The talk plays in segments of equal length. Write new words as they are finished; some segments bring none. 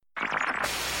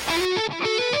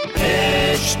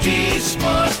HD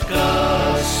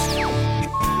Smartcast.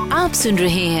 आप सुन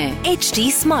रहे हैं HD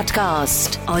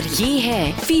Smartcast और ये है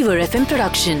Fever FM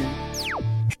production.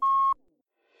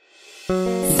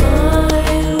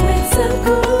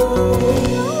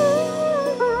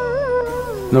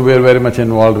 Now we are very much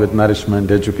involved with nourishment,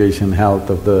 education, health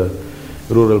of the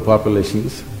rural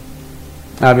populations.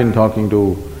 I've been talking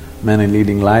to many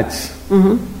leading lights.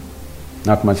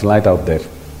 Not much light out there.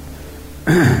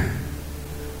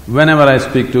 Whenever I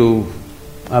speak to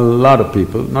a lot of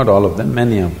people, not all of them,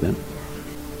 many of them,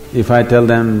 if I tell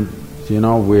them,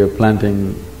 we are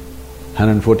planting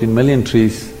 114 million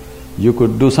trees, you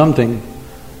could do something,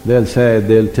 they'll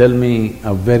tell me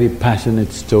a very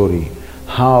passionate story,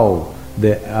 how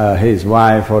his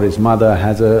wife or his mother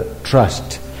has a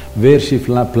trust where she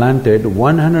planted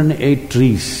 108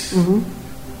 trees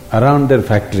around their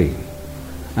factory,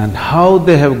 and how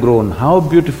they have grown, how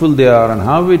beautiful they are and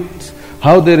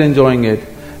how they're enjoying it.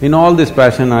 In all this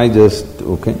passion, I just,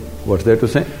 okay, what's there to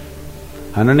say?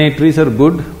 108 trees are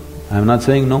good, I'm not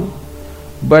saying no,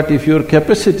 but if your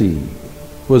capacity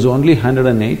was only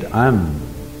 108,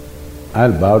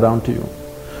 I'll bow down to you.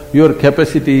 Your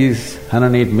capacity is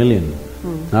 108 million,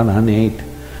 not 108,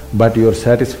 but you're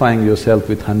satisfying yourself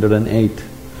with 108.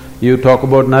 You talk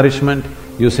about nourishment,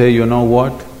 you say, you know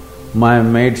what, my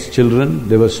maid's children,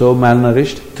 they were so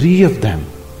malnourished, 3 of them,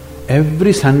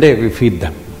 every Sunday we feed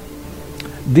them.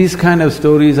 These kind of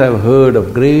stories I've heard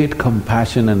of great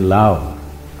compassion and love.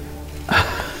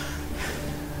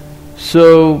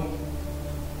 So,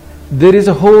 there is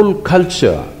a whole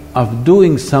culture of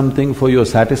doing something for your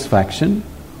satisfaction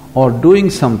or doing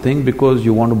something because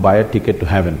you want to buy a ticket to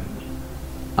heaven.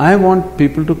 I want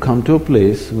people to come to a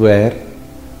place where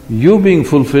you being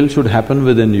fulfilled should happen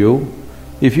within you.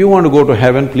 If you want to go to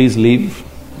heaven, please leave.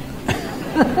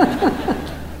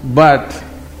 But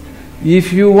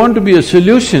if you want to be a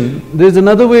solution, there's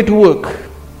another way to work.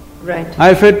 Right.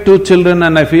 I fed 2 children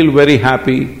and I feel very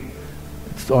happy.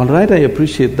 It's all right, I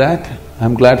appreciate that.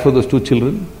 I'm glad for those 2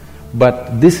 children.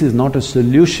 But this is not a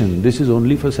solution, this is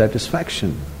only for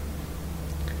satisfaction.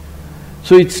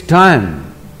 So it's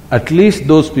time, at least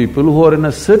those people who are in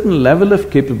a certain level of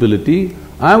capability,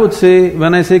 I would say,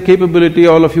 when I say capability,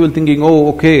 all of you are thinking, oh,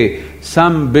 okay,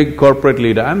 some big corporate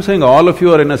leader. I'm saying all of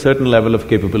you are in a certain level of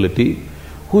capability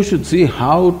who should see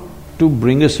how to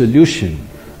bring a solution,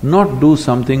 not do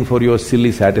something for your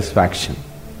silly satisfaction.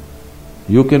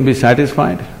 You can be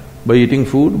satisfied by eating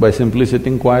food, by simply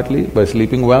sitting quietly, by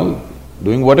sleeping well,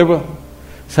 doing whatever.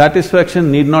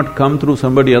 Satisfaction need not come through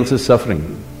somebody else's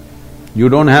suffering. You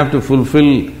don't have to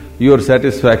fulfill your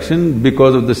satisfaction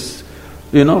because of this,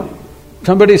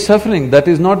 somebody is suffering, that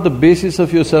is not the basis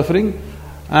of your suffering.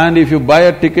 And if you buy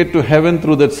a ticket to heaven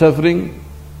through that suffering,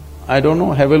 I don't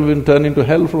know, heaven will turn into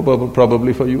hell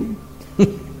probably for you.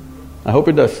 I hope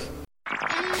it does.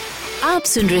 आप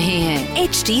सुन रहे हैं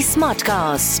HD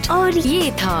Smartcast और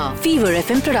ये था Fever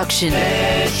FM production.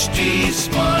 HD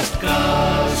Smartcast.